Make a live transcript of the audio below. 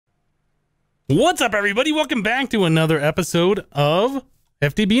What's up, everybody? Welcome back to another episode of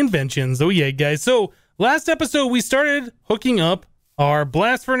FTB Inventions. Oh yeah, guys. So last episode we started hooking up our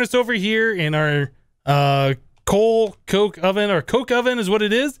blast furnace over here in our coal coke oven, or coke oven is what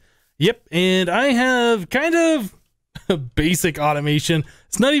it is. Yep. And I have kind of basic automation.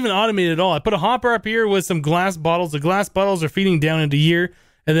 It's not even automated at all. I put a hopper up here with some glass bottles. The glass bottles are feeding down into here,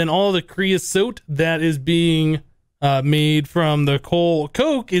 and then all the creosote that is being made from the coal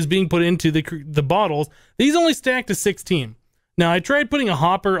coke is being put into the bottles. These only stack to 16. Now I tried putting a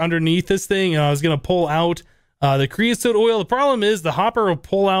hopper underneath this thing, and I was going to pull out the creosote oil. The problem is the hopper will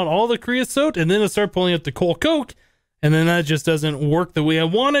pull out all the creosote, and then it'll start pulling out the coal coke, and then that just doesn't work the way I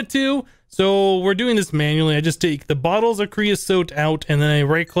want it to. So we're doing this manually. I just take the bottles of creosote out, and then I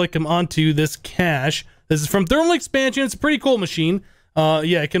right click them onto this cache. This is from Thermal Expansion. It's a pretty cool machine.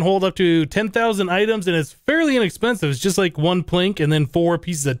 Yeah, it can hold up to 10,000 items, and it's fairly inexpensive. It's just like one plank and then 4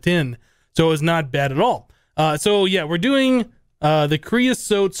 pieces of tin. So it's not bad at all. So yeah, we're doing the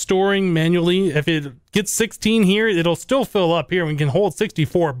creosote storing manually. If it gets 16 here, it'll still fill up here. We can hold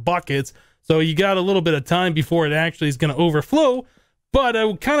 64 buckets. So you got a little bit of time before it actually is going to overflow. But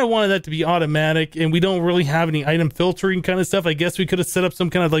I kind of wanted that to be automatic, and we don't really have any item filtering kind of stuff. I guess we could have set up some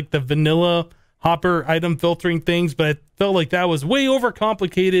kind of like the vanilla hopper item filtering things, but I felt like that was way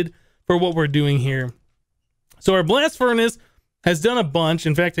overcomplicated for what we're doing here. So our blast furnace has done a bunch.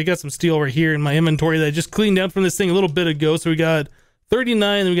 In fact, I got some steel right here in my inventory that I just cleaned out from this thing a little bit ago. So we got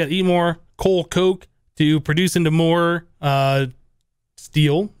 39, then we got to eat more coal coke to produce into more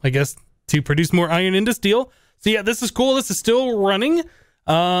steel, I guess, to produce more iron into steel. So yeah, this is cool. This is still running.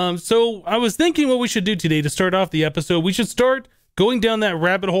 So I was thinking what we should do today to start off the episode. We should start going down that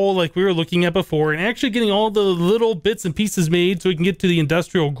rabbit hole like we were looking at before, and actually getting all the little bits and pieces made so we can get to the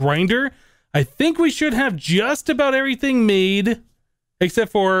industrial grinder. I think we should have just about everything made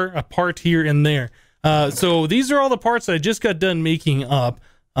except for a part here and there. So these are all the parts that I just got done making up.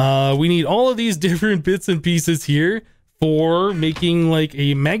 We need all of these different bits and pieces here for making like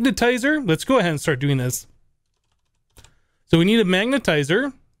a magnetizer. Let's go ahead and start doing this. So we need a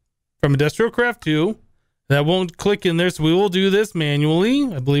magnetizer from Industrial Craft 2. That won't click in there, so we will do this manually.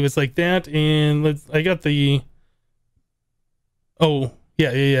 I believe it's like that. And I got the... Oh,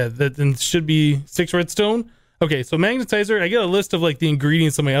 yeah. That should be 6 redstone. Okay, so magnetizer. I got a list of like the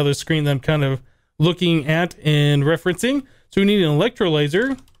ingredients on my other screen that I'm kind of looking at and referencing. So we need an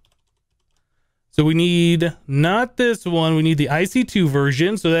electrolyzer. So we need not this one. We need the IC2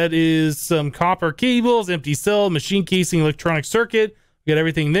 version. So that is some copper cables, empty cell, machine casing, electronic circuit. We got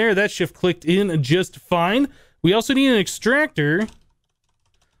everything there. That shift clicked in just fine. We also need an extractor.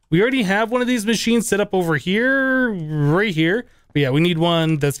 We already have one of these machines set up over here, right here. But yeah, we need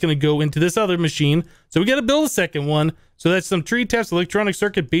one that's going to go into this other machine. So we got to build a second one. So that's some tree taps, electronic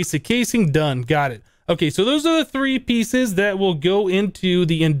circuit, basic casing, done. Got it. Okay, so those are the 3 pieces that will go into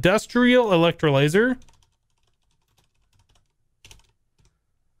the industrial electrolyzer.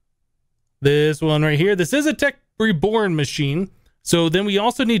 This one right here. This is a Tech Reborn machine. So then we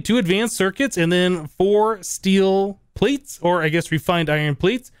also need 2 advanced circuits and then 4 steel plates, or I guess refined iron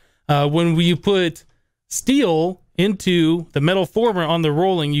plates. When we put steel into the metal former on the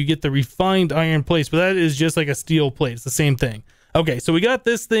rolling, you get the refined iron plates, but that is just like a steel plate. It's the same thing. Okay, so we got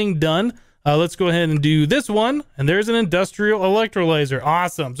this thing done. Let's go ahead and do this one. And there's an industrial electrolyzer.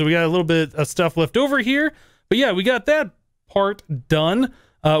 Awesome. So we got a little bit of stuff left over here. But yeah, we got that part done.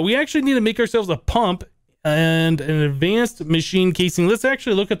 We actually need to make ourselves a pump and an advanced machine casing. Let's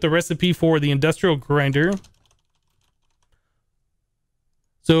actually look at the recipe for the industrial grinder.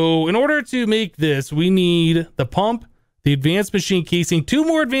 So in order to make this, we need the pump, the advanced machine casing, 2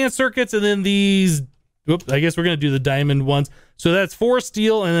 more advanced circuits, and then these, whoops, I guess we're going to do the diamond ones. So that's 4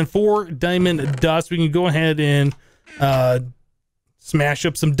 steel and then 4 diamond dust. We can go ahead and smash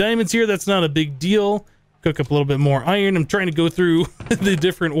up some diamonds here. That's not a big deal. Cook up a little bit more iron. I'm trying to go through the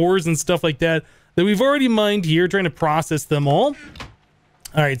different ores and stuff like that we've already mined here, trying to process them all.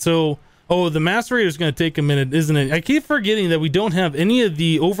 All right, so, oh, the macerator is going to take a minute, isn't it? I keep forgetting that we don't have any of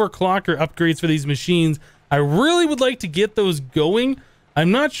the overclocker upgrades for these machines. I really would like to get those going. I'm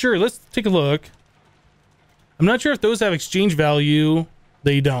not sure. Let's take a look. I'm not sure if those have exchange value.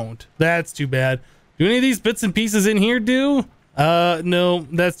 They don't. That's too bad. Do any of these bits and pieces in here do? No,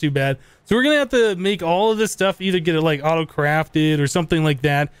 that's too bad. So we're going to have to make all of this stuff, either get it like auto-crafted or something like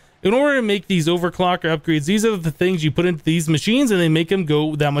that. In order to make these overclocker upgrades, these are the things you put into these machines and they make them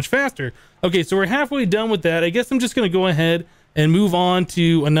go that much faster. Okay, so we're halfway done with that. I guess I'm just going to go ahead and move on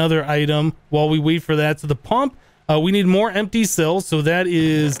to another item while we wait for that. So the pump, we need more empty cells. So that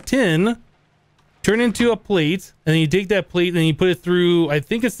is tin. turn into a plate, and then you take that plate and then you put it through, I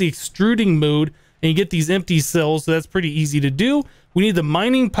think it's the extruding mode, and you get these empty cells, so that's pretty easy to do. We need the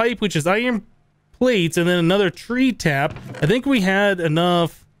mining pipe, which is iron plates, and then another tree tap. I think we had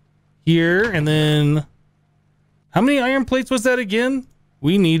enough here, and then how many iron plates was that again?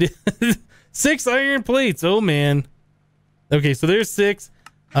 We needed 6 iron plates. Oh man. Okay, so there's 6.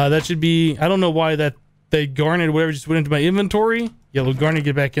 That should be, I don't know why that they garnet whatever just went into my inventory. Yellow garnet,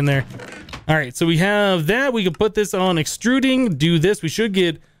 get back in there. All right, so we have that. We can put this on extruding, do this. We should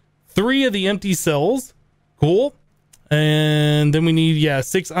get 3 of the empty cells. Cool. And then we need, yeah,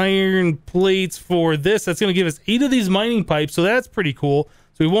 6 iron plates for this. That's going to give us 8 of these mining pipes, so that's pretty cool.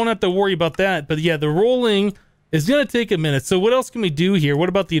 So we won't have to worry about that. But yeah, the rolling is going to take a minute. So what else can we do here? What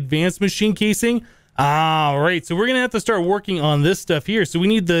about the advanced machine casing? All right, so we're going to have to start working on this stuff here. So we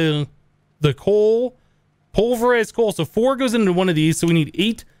need the coal, pulverized coal. So 4 goes into one of these, so we need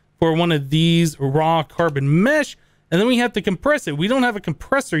 8 for one of these raw carbon mesh. And then we have to compress it. We don't have a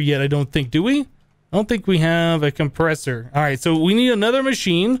compressor yet, I don't think, do we? I don't think we have a compressor. All right, so we need another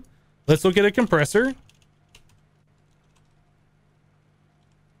machine. Let's look at a compressor.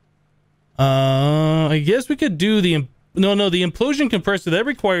 I guess we could do the... No, the implosion compressor. That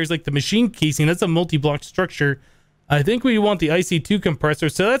requires, like, the machine casing. That's a multi-block structure. I think we want the IC2 compressor.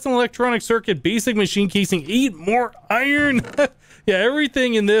 So that's an electronic circuit, basic machine casing, 8 more iron. Yeah,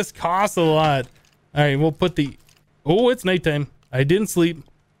 everything in this costs a lot. All right, we'll put the... Oh, it's nighttime. I didn't sleep.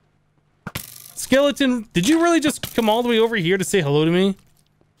 Skeleton, did you really just come all the way over here to say hello to me?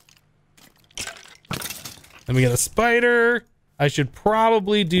 Then we got a spider. I should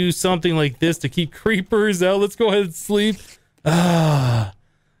probably do something like this to keep creepers out. Let's go ahead and sleep.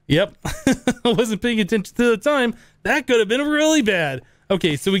 Yep. I wasn't paying attention to the time. That could have been really bad.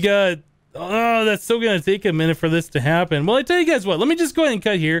 Okay, so we got... Oh, that's still going to take a minute for this to happen. Well, I tell you guys what. Let me just go ahead and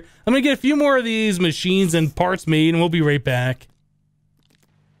cut here. I'm going to get a few more of these machines and parts made, and we'll be right back.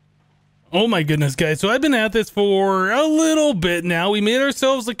 Oh my goodness, guys. So I've been at this for a little bit now. We made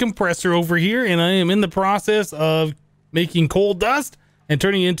ourselves a compressor over here, and I am in the process of making coal dust and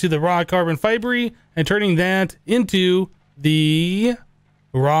turning it into the raw carbon fiber and turning that into the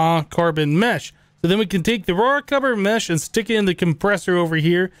raw carbon mesh. So then we can take the raw carbon mesh and stick it in the compressor over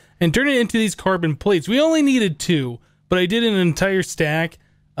here and turn it into these carbon plates. We only needed 2, but I did an entire stack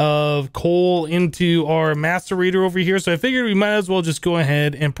of coal into our macerator over here. So I figured we might as well just go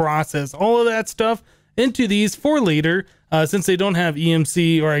ahead and process all of that stuff into these for later, since they don't have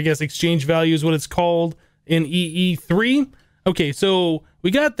EMC, or I guess exchange value is what it's called in E03. Okay, so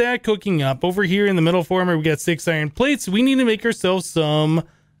we got that cooking up. Over here in the metal former, we got 6 iron plates. We need to make ourselves some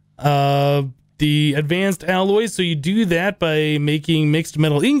the advanced alloys. So you do that by making mixed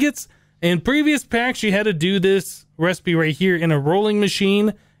metal ingots. In previous packs, you had to do this recipe right here in a rolling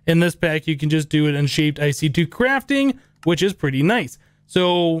machine. In this pack, you can just do it in shaped IC2 crafting, which is pretty nice.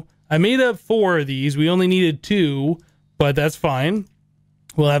 So I made up 4 of these. We only needed 2, but that's fine.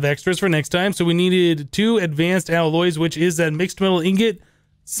 We'll have extras for next time. So we needed 2 advanced alloys, which is that mixed metal ingot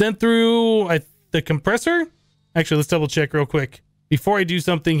sent through the compressor. Actually, let's double check real quick before I do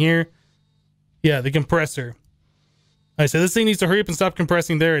something here. Yeah, the compressor. All right, so this thing needs to hurry up and stop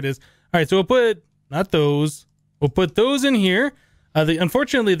compressing. There it is. All right, so we'll put, not those. We'll put those in here.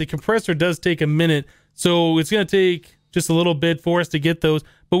 Unfortunately, the compressor does take a minute, so it's going to take just a little bit for us to get those.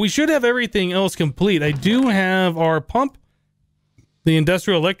 But we should have everything else complete. I do have our pump, the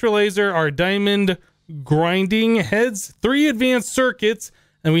industrial electrolyzer, our diamond grinding heads, 3 advanced circuits,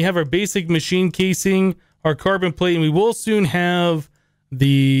 and we have our basic machine casing, our carbon plate, and we will soon have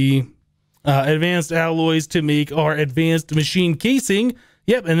the advanced alloys to make our advanced machine casing.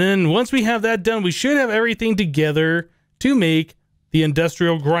 Yep, and then once we have that done, we should have everything together to make the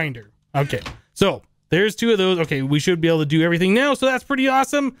industrial grinder. Okay, so there's 2 of those. Okay, we should be able to do everything now, so that's pretty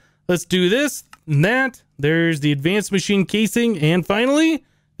awesome. Let's do this and that. There's the advanced machine casing, and finally,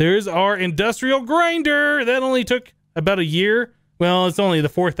 there's our industrial grinder. That only took about a year. Well, it's only the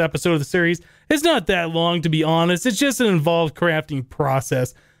 4th episode of the series. It's not that long, to be honest. It's just an involved crafting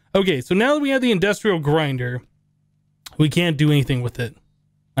process. Okay, so now that we have the industrial grinder, we can't do anything with it.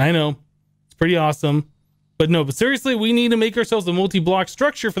 I know, it's pretty awesome. But no, but seriously, we need to make ourselves a multi-block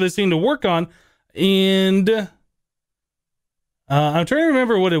structure for this thing to work on. And I'm trying to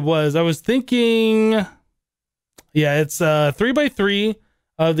remember what it was. I was thinking, yeah, it's 3x3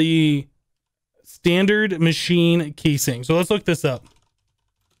 of the standard machine casing. So let's look this up.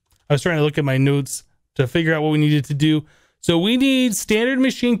 I was trying to look at my notes to figure out what we needed to do. So we need standard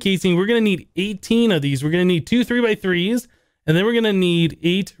machine casing. We're going to need 18 of these. We're going to need 2 3x3s. And then we're going to need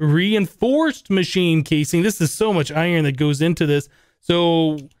 8 reinforced machine casing. This is so much iron that goes into this.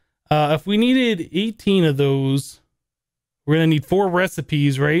 So If we needed 18 of those, we're going to need 4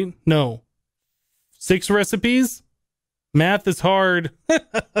 recipes, right? No. 6 recipes? Math is hard.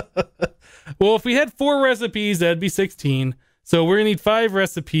 Well, if we had 4 recipes, that'd be 16. So we're going to need 5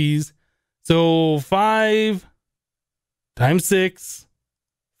 recipes. So 5 times 6,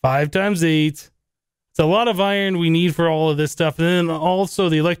 5 times 8. It's a lot of iron we need for all of this stuff. And then also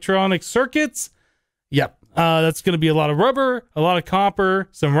the electronic circuits. Yep. That's going to be a lot of rubber, a lot of copper,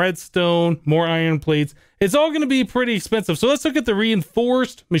 some redstone, more iron plates. It's all going to be pretty expensive. So let's look at the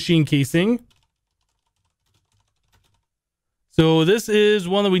reinforced machine casing. So this is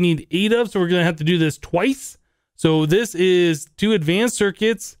one that we need 8 of. So we're going to have to do this twice. So this is 2 advanced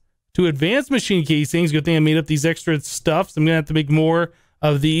circuits, 2 advanced machine casings. Good thing I made up these extra stuff. So I'm going to have to make more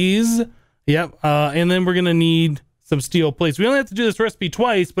of these. Yep. And then we're going to need some steel plates. We only have to do this recipe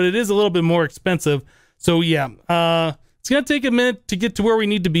twice, but it is a little bit more expensive. So yeah, it's going to take a minute to get to where we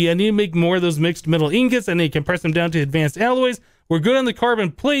need to be. I need to make more of those mixed metal ingots. I need to compress them down to advanced alloys. We're good on the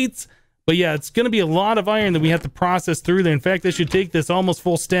carbon plates, but yeah, it's going to be a lot of iron that we have to process through there. In fact, I should take this almost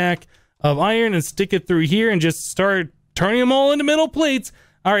full stack of iron and stick it through here and just start turning them all into metal plates.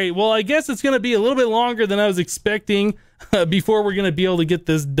 All right, well, I guess it's going to be a little bit longer than I was expecting before we're going to be able to get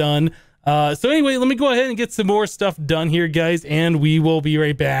this done. So anyway, let me go ahead and get some more stuff done here, guys, and we will be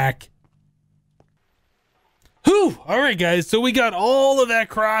right back. Whew! All right, guys, so we got all of that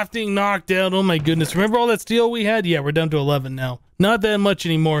crafting knocked out. Oh my goodness, remember all that steel we had? Yeah, we're down to 11 now. Not that much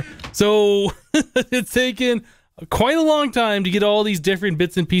anymore. So it's taken quite a long time to get all these different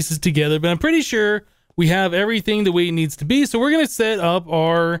bits and pieces together, but I'm pretty sure we have everything the way it needs to be. So we're going to set up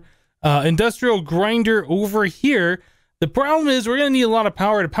our industrial grinder over here. The problem is we're going to need a lot of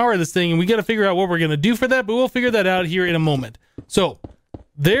power to power this thing, and we got to figure out what we're going to do for that, but we'll figure that out here in a moment. So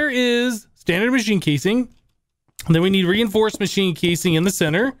there is standard machine casing. And then we need reinforced machine casing in the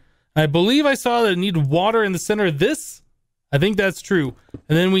center. I believe I saw that I need water in the center of this. I think that's true.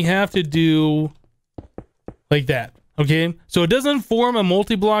 And then we have to do like that. Okay, so it doesn't form a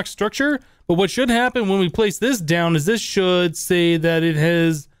multi-block structure, but what should happen when we place this down is this should say that it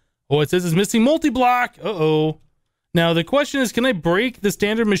has, oh, it says it's missing multi-block. Uh-oh. Now the question is, can I break the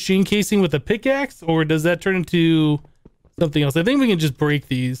standard machine casing with a pickaxe, or does that turn into something else? I think we can just break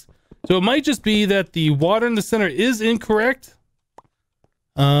these. So it might just be that the water in the center is incorrect.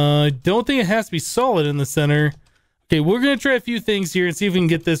 I don't think it has to be solid in the center. Okay, we're going to try a few things here and see if we can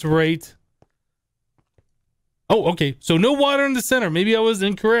get this right. Oh, okay. So no water in the center. Maybe I was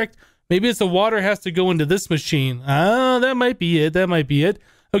incorrect. Maybe it's the water has to go into this machine. Ah, that might be it. That might be it.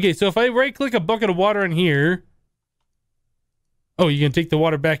 Okay, so if I right-click a bucket of water in here. Oh, you can take the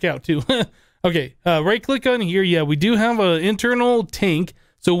water back out too. Okay, right-click on here. Yeah, we do have an internal tank.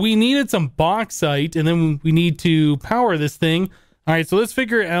 So we needed some bauxite, and then we need to power this thing. All right, so let's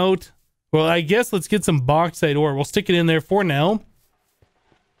figure out, well, I guess let's get some bauxite ore. We'll stick it in there for now.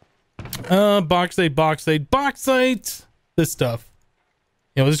 Bauxite, this stuff.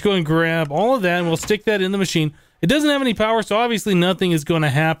 Yeah, we'll just go and grab all of that, and we'll stick that in the machine. It doesn't have any power, so obviously nothing is going to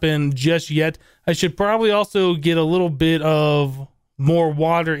happen just yet. I should probably also get a little bit of more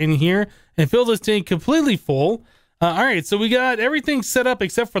water in here and fill this tank completely full. All right, so we got everything set up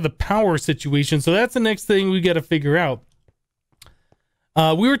except for the power situation. So that's the next thing we got to figure out.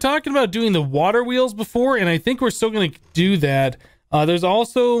 We were talking about doing the water wheels before, and I think we're still going to do that. There's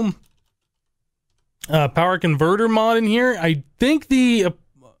also a power converter mod in here. I think the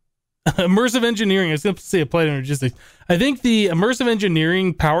immersive engineering, I was going to say applied energistics. I think the immersive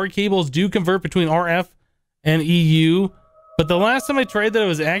engineering power cables do convert between RF and EU. But the last time I tried that, it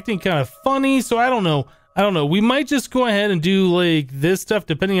was acting kind of funny, so I don't know. We might just go ahead and do like this stuff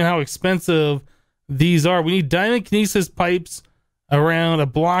depending on how expensive these are. We need diamond kinesis pipes around a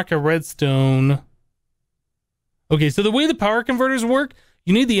block of redstone. Okay, so the way the power converters work,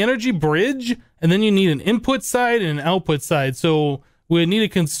 you need the energy bridge, and then you need an input side and an output side. So we need a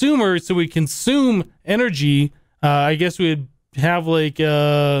consumer, so we consume energy. I guess we'd have like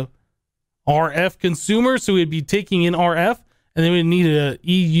a RF consumer, so we'd be taking in RF, and then we'd need a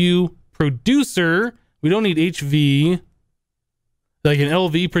EU producer. We don't need HV. Like an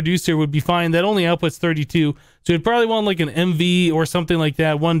LV producer would be fine. That only outputs 32. So you'd probably want like an MV or something like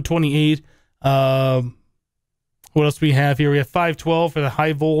that, 128. What else do we have here? We have 512 for the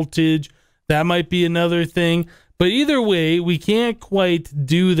high voltage. That might be another thing. But either way, we can't quite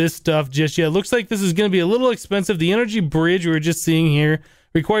do this stuff just yet. Looks like this is going to be a little expensive. The energy bridge we were just seeing here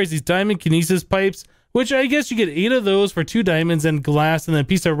requires these diamond kinesis pipes, which I guess you get 8 of those for 2 diamonds and glass, and then a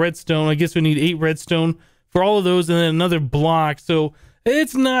piece of redstone. I guess we need 8 redstone for all of those, and then another block. So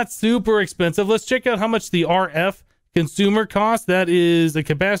it's not super expensive. Let's check out how much the RF consumer cost. That is a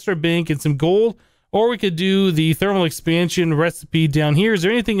capacitor bank and some gold. Or we could do the thermal expansion recipe down here. Is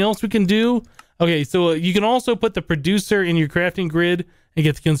there anything else we can do? Okay, so you can also put the producer in your crafting grid and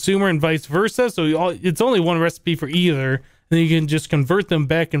get the consumer and vice versa. So it's only one recipe for either. And then you can just convert them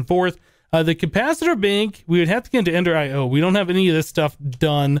back and forth. The capacitor bank, we would have to get into Ender IO. We don't have any of this stuff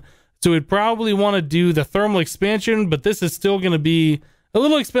done. So we'd probably want to do the thermal expansion, but this is still going to be a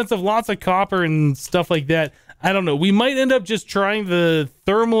little expensive. Lots of copper and stuff like that. I don't know. We might end up just trying the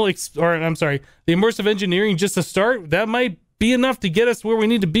the immersive engineering just to start. That might be enough to get us where we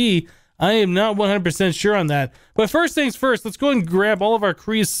need to be. I am not 100% sure on that. But first things first, let's go and grab all of our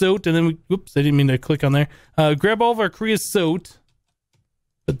creosote, and then we, oops, I didn't mean to click on there. Grab all of our creosote.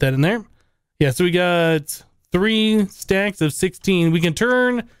 Put that in there. Yeah, so we got 3 stacks of 16. We can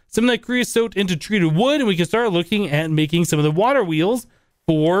turn some of that creosote into treated wood, and we can start looking at making some of the water wheels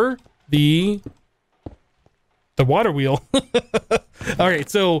for the water wheel. All right,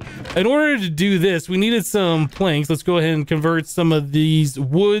 so in order to do this, we needed some planks. Let's go ahead and convert some of these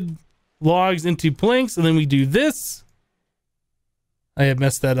wood logs into planks, and then we do this. I have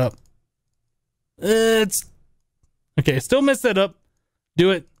messed that up. It's okay. Still messed that up.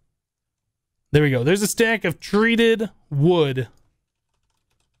 Do it. There we go. There's a stack of treated wood.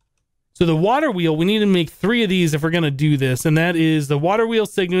 So the water wheel, we need to make 3 of these if we're going to do this, and that is the water wheel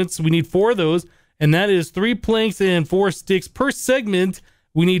segments. We need 4 of those, and that is 3 planks and 4 sticks per segment.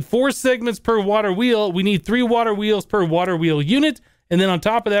 We need 4 segments per water wheel. We need 3 water wheels per water wheel unit. And then on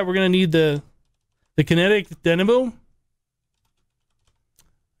top of that, we're going to need the kinetic dynamo.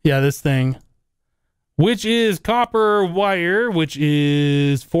 Yeah, this thing. Which is copper wire, which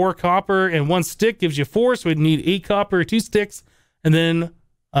is 4 copper and 1 stick gives you 4. So we'd need 8 copper, 2 sticks, and then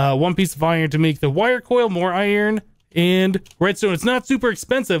 1 piece of iron to make the wire coil, more iron, and redstone. It's not super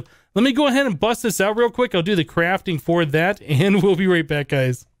expensive. Let me go ahead and bust this out real quick. I'll do the crafting for that, and we'll be right back,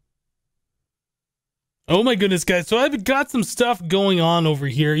 guys. Oh my goodness, guys. So I've got some stuff going on over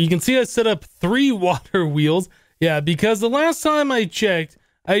here. You can see I set up 3 water wheels. Yeah, because the last time I checked,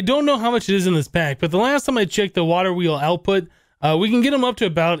 I don't know how much it is in this pack, but the last time I checked the water wheel output, we can get them up to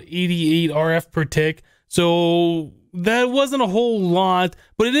about 88 RF per tick. So that wasn't a whole lot,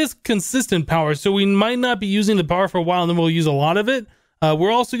 but it is consistent power. So we might not be using the power for a while, and then we'll use a lot of it.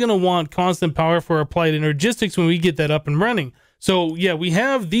 We're also going to want constant power for applied energistics when we get that up and running. So yeah, we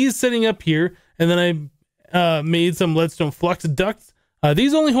have these sitting up here, and then I made some leadstone flux ducts.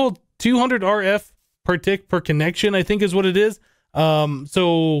 These only hold 200 RF per tick per connection, I think is what it is.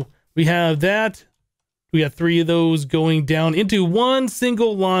 So we have that. We got 3 of those going down into one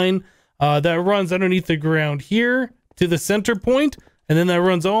single line that runs underneath the ground here to the center point, and then that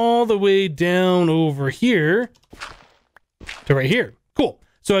runs all the way down over here to right here. Cool.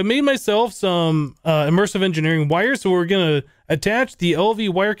 So I made myself some immersive engineering wires. So we're going to attach the LV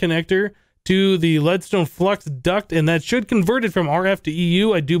wire connector to the leadstone flux duct, and that should convert it from RF to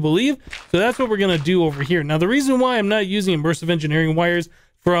EU, I do believe. So that's what we're going to do over here. Now, the reason why I'm not using immersive engineering wires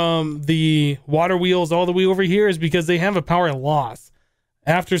from the water wheels all the way over here is because they have a power loss.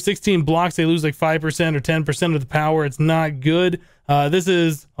 After 16 blocks, they lose like 5% or 10% of the power. It's not good. This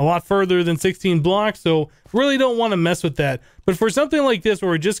is a lot further than 16 blocks, so really don't want to mess with that. But for something like this,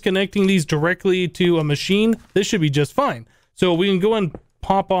 where we're just connecting these directly to a machine, this should be just fine. So we can go and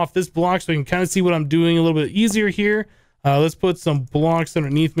pop off this block so we can kind of see what I'm doing a little bit easier here. Let's put some blocks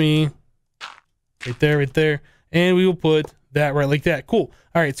underneath me. Right there, right there. And we will put that right like that. Cool.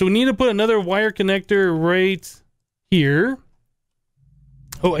 All right, so we need to put another wire connector right here.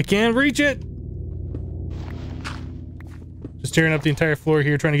 Oh, I can't reach it. Just tearing up the entire floor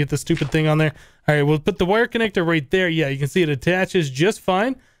here, trying to get this stupid thing on there. All right, we'll put the wire connector right there. Yeah, you can see it attaches just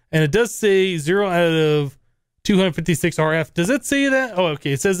fine. And it does say 0 out of 256 RF. Does it say that? Oh,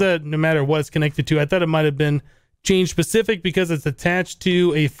 okay. It says that no matter what it's connected to. I thought it might have been change specific because it's attached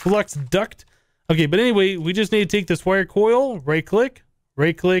to a flux duct. Okay, but anyway, we just need to take this wire coil, right click,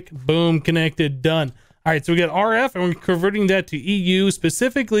 boom, connected, done. All right, so we got RF, and we're converting that to EU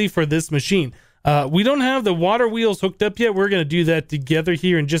specifically for this machine. We don't have the water wheels hooked up yet. We're going to do that together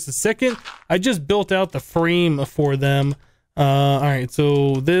here in just a second. I just built out the frame for them. All right,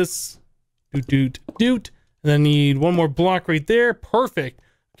 so this, doot. And then need one more block right there. Perfect.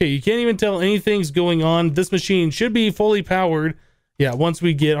 Okay, you can't even tell anything's going on. This machine should be fully powered. Yeah, once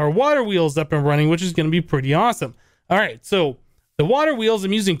we get our water wheels up and running, which is going to be pretty awesome. All right, so the water wheels,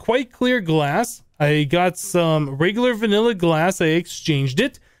 I'm using quite clear glass. I got some regular vanilla glass. I exchanged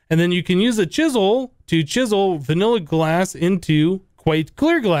it. And then you can use a chisel to chisel vanilla glass into quite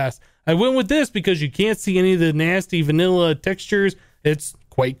clear glass. I went with this because you can't see any of the nasty vanilla textures. It's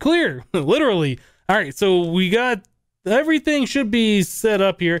quite clear, literally. All right, so we got everything should be set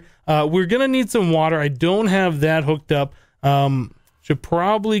up here. We're gonna need some water. I don't have that hooked up. Should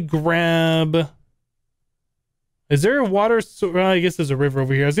probably grab, is there a water? Well, I guess there's a river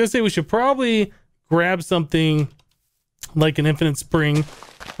over here. I was gonna say we should probably grab something like an infinite spring.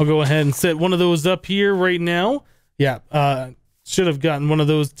 I'll go ahead and set one of those up here right now. Yeah, should have gotten one of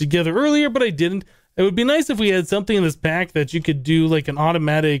those together earlier, but I didn't. It would be nice if we had something in this pack that you could do like an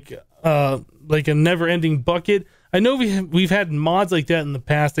automatic, like a never-ending bucket. I know we've had mods like that in the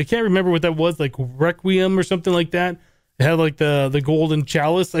past. I can't remember what that was, like Requiem or something like that. It had like the golden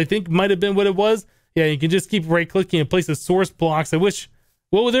chalice, I think might have been what it was. Yeah, you can just keep right-clicking and place the source blocks. I wish,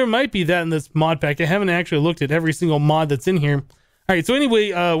 well, there might be that in this mod pack. I haven't actually looked at every single mod that's in here. All right, so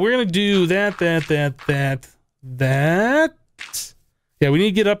anyway, we're gonna do that. Yeah, we need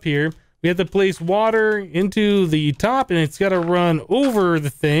to get up here. We have to place water into the top, and it's got to run over the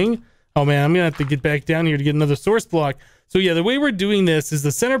thing. Oh man, I'm gonna have to get back down here to get another source block. So yeah, the way we're doing this is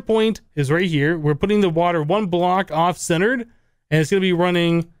the center point is right here. We're putting the water one block off centered, and it's gonna be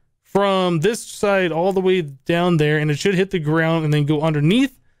running from this side all the way down there, and it should hit the ground and then go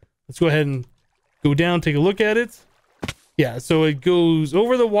underneath. Let's go ahead and go down, take a look at it. Yeah, so it goes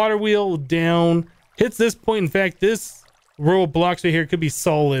over the water wheel, down, hits this point. In fact, this row of blocks right here could be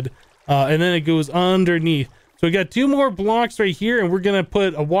solid, and then it goes underneath. So we got two more blocks right here, and we're gonna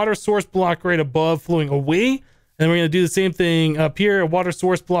put a water source block right above flowing away, and then we're gonna do the same thing up here, a water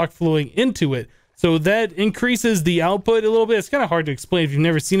source block flowing into it. So that increases the output a little bit. It's kind of hard to explain if you've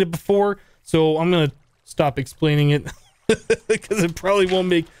never seen it before, so I'm gonna stop explaining it because it probably won't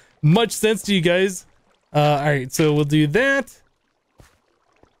make much sense to you guys. All right, so we'll do that.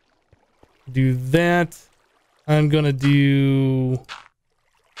 Do that. I'm gonna do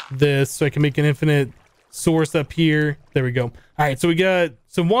this so I can make an infinite source up here. There we go. All right, so we got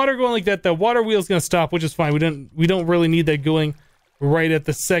some water going like that. The water wheel is gonna stop, which is fine. We don't really need that going right at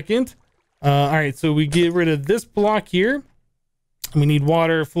the second. All right, so we get rid of this block here. We need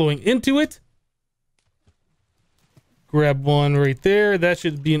water flowing into it. Grab one right there. That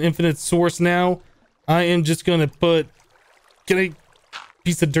should be an infinite source now. I am just gonna put, get a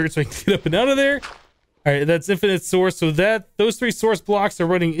piece of dirt so I can get up and out of there. All right, that's infinite source. So that those three source blocks are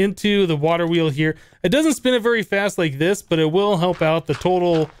running into the water wheel here. It doesn't spin it very fast like this, but it will help out the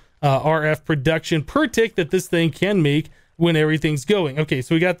total RF production per tick that this thing can make when everything's going. Okay,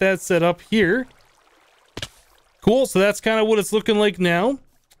 so we got that set up here. Cool, so that's kind of what it's looking like now.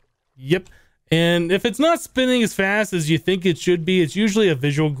 Yep. And if it's not spinning as fast as you think it should be, it's usually a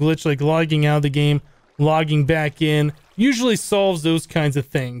visual glitch, like logging out of the game, logging back in. Usually solves those kinds of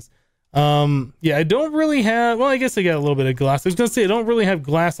things. Yeah, I don't really have, well, I guess I got a little bit of glass. I was gonna say I don't really have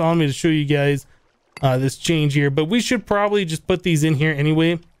glass on me to show you guys this change here, but we should probably just put these in here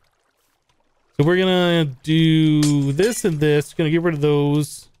anyway. So we're gonna do this and this. Gonna get rid of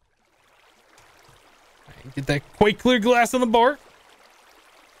those. Get that quite clear glass on the bar.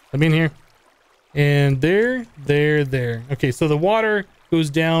 Let me in here. And there. Okay, so the water goes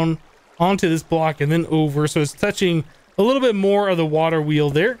down onto this block and then over, so it's touching a little bit more of the water wheel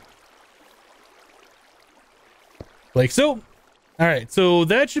there. Like so. All right, so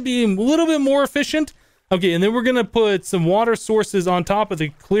that should be a little bit more efficient. Okay, and then we're gonna put some water sources on top of the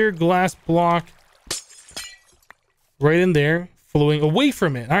clear glass block right in there, flowing away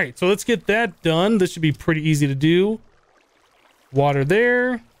from it. All right, so let's get that done. This should be pretty easy to do. Water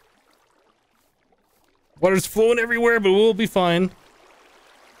there. Water's flowing everywhere, but we'll be fine.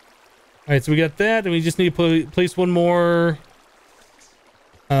 All right, so we got that, and we just need to place one more.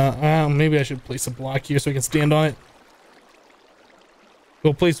 Maybe I should place a block here so I can stand on it.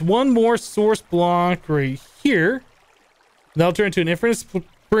 We'll place one more source block right here. That'll turn into an infinite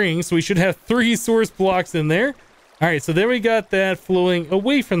spring, so we should have 3 source blocks in there. All right, so there we got that flowing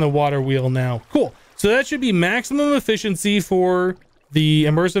away from the water wheel now. Cool. So that should be maximum efficiency for the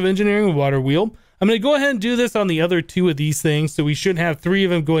immersive engineering water wheel. I'm going to go ahead and do this on the other 2 of these things, so we should have 3 of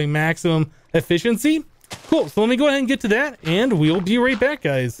them going maximum efficiency. Cool, so let me go ahead and get to that, and we'll be right back,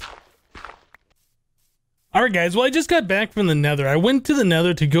 guys. All right, guys, well, I just got back from the nether. I went to the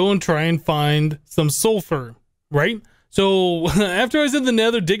nether to go and try and find some sulfur, right? So after I was in the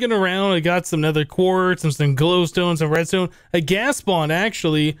nether digging around, I got some nether quartz, some glowstone, some redstone, a gas spawn,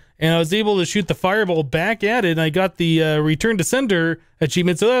 actually, and I was able to shoot the fireball back at it, and I got the return to sender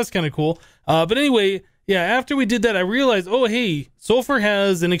achievement, so that was kind of cool. But anyway, yeah, after we did that, I realized, oh, hey, sulfur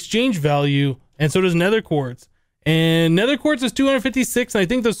has an exchange value, and so does nether quartz. And nether quartz is 256, and I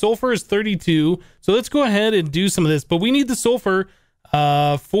think the sulfur is 32. So let's go ahead and do some of this. But we need the sulfur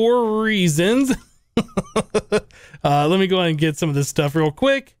for reasons. Let me go ahead and get some of this stuff real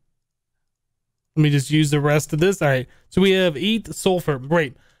quick. Let me just use the rest of this. All right, so we have 8 sulfur.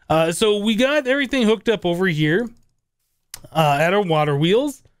 Great. So we got everything hooked up over here at our water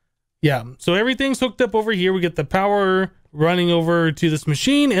wheels. Yeah, so everything's hooked up over here. We get the power running over to this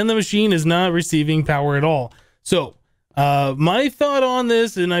machine, and the machine is not receiving power at all. So my thought on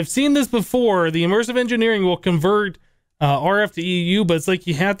this, and I've seen this before, the immersive engineering will convert RF to EU, but it's like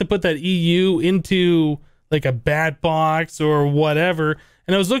you have to put that EU into like a bat box or whatever.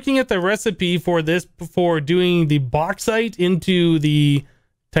 And I was looking at the recipe for this before doing the bauxite into the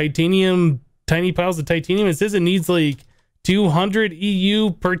titanium, tiny piles of titanium. It says it needs like 200 EU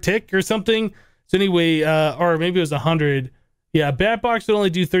per tick or something. So anyway, or maybe it was 100. Yeah, bat box would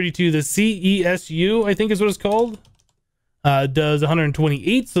only do 32. The CESU, I think is what it's called, does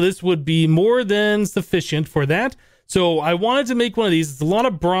 128. So this would be more than sufficient for that. So I wanted to make one of these. It's a lot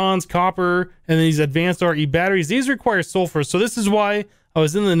of bronze, copper, and these advanced RE batteries. These require sulfur. So this is why I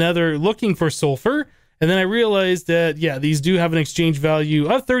was in the nether looking for sulfur. And then I realized that, yeah, these do have an exchange value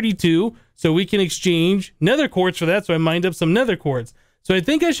of 32. So we can exchange nether quartz for that. So I mined up some nether quartz. So I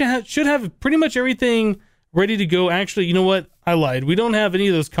think I should have pretty much everything ready to go. Actually, you know what? I lied. We don't have any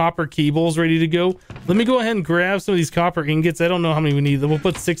of those copper cables ready to go. Let me go ahead and grab some of these copper ingots. I don't know how many we need. We'll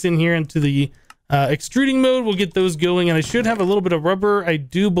put 6 in here into the extruding mode. We'll get those going, and I should have a little bit of rubber, I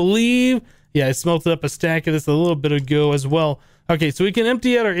do believe. Yeah, I smelted up a stack of this a little bit ago as well. Okay, so we can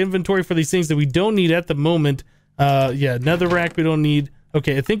empty out our inventory for these things that we don't need at the moment. Yeah, netherrack we don't need.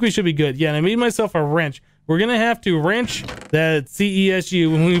 Okay, I think we should be good. Yeah, and I made myself a wrench. We're gonna have to wrench that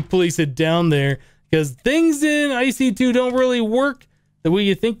CESU when we place it down there, because things in IC2 don't really work the way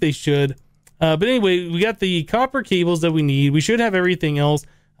you think they should. But anyway, we got the copper cables that we need. We should have everything else.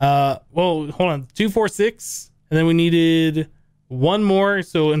 Well, hold on, 2, 4, 6, and then we needed 1 more.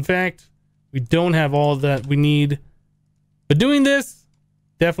 So in fact, we don't have all that we need, but doing this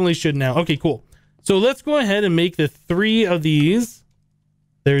definitely should now. Okay, cool. So let's go ahead and make the 3 of these.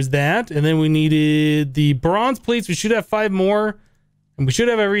 There's that, and then we needed the bronze plates. We should have 5 more, and we should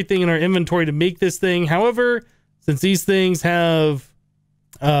have everything in our inventory to make this thing. However, since these things have,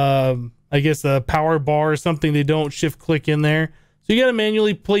 I guess a power bar or something, they don't shift click in there. So you got to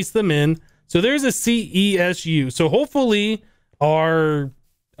manually place them in. So there's a CESU. So hopefully our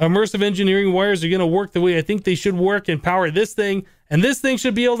immersive engineering wires are going to work the way I think they should work and power this thing. And this thing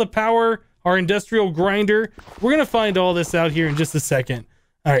should be able to power our industrial grinder. We're going to find all this out here in just a second.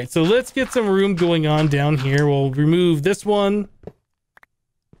 All right, so let's get some room going on down here. We'll remove this one.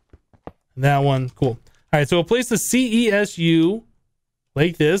 That one. Cool. All right, so we'll place the CESU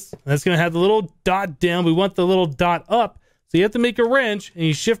like this. That's going to have the little dot down. We want the little dot up. So you have to make a wrench, and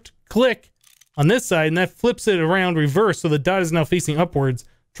you shift click on this side, and that flips it around reverse. So the dot is now facing upwards.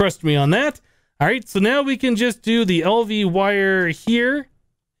 Trust me on that. All right, so now we can just do the LV wire here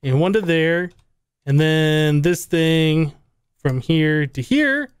and 1 to there. And then this thing from here to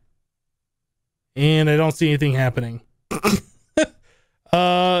here. And I don't see anything happening.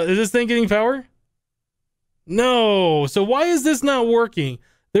 Is this thing getting power? No. So why is this not working?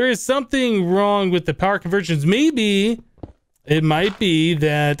 There is something wrong with the power conversions. Maybe it might be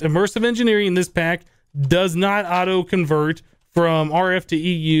that immersive engineering in this pack does not auto convert from RF to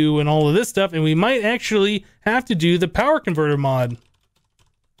EU and all of this stuff, and we might actually have to do the power converter mod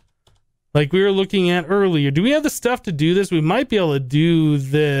like we were looking at earlier. Do we have the stuff to do this? We might be able to do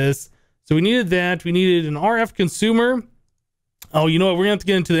this. So we needed that. We needed an RF consumer. Oh, you know what? We're gonna have to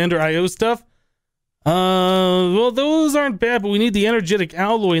get into the Ender IO stuff. Well, those aren't bad, but we need the energetic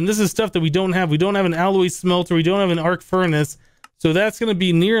alloy, and this is stuff that we don't have. We don't have an alloy smelter. We don't have an arc furnace. So that's going to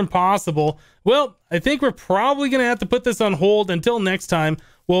be near impossible. Well, I think we're probably going to have to put this on hold until next time.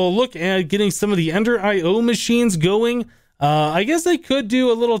 We'll look at getting some of the Ender IO machines going. I guess I could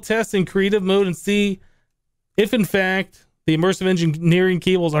do a little test in creative mode and see if, in fact, the immersive engineering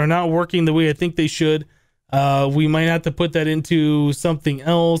cables are not working the way I think they should. We might have to put that into something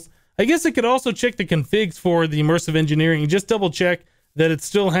else. I guess I could also check the configs for the immersive engineering and just double check that it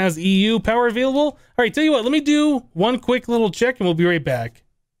still has EU power available. All right, tell you what, let me do one quick little check and we'll be right back.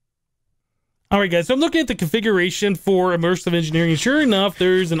 All right, guys, so I'm looking at the configuration for immersive engineering. Sure enough,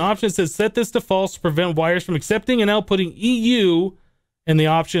 there's an option that says set this to false to prevent wires from accepting and outputting EU, and the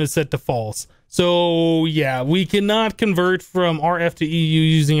option is set to false. So yeah, we cannot convert from RF to EU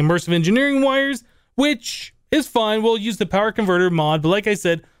using immersive engineering wires, which is fine. We'll use the power converter mod, but like I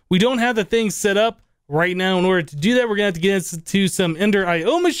said, we don't have the thing set up right now. In order to do that, we're gonna have to get into some Ender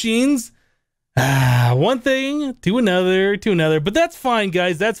IO machines. One thing to another, but that's fine,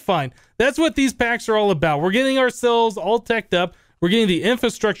 guys. That's fine. That's what these packs are all about. We're getting ourselves all teched up. We're getting the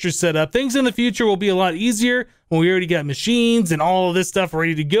infrastructure set up. Things in the future will be a lot easier when we already got machines and all of this stuff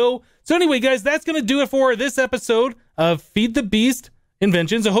ready to go. So anyway, guys, that's going to do it for this episode of Feed the Beast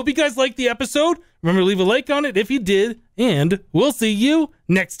Inventions. I hope you guys liked the episode. Remember to leave a like on it if you did, and we'll see you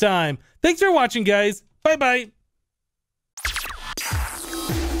next time. Thanks for watching, guys. Bye-bye.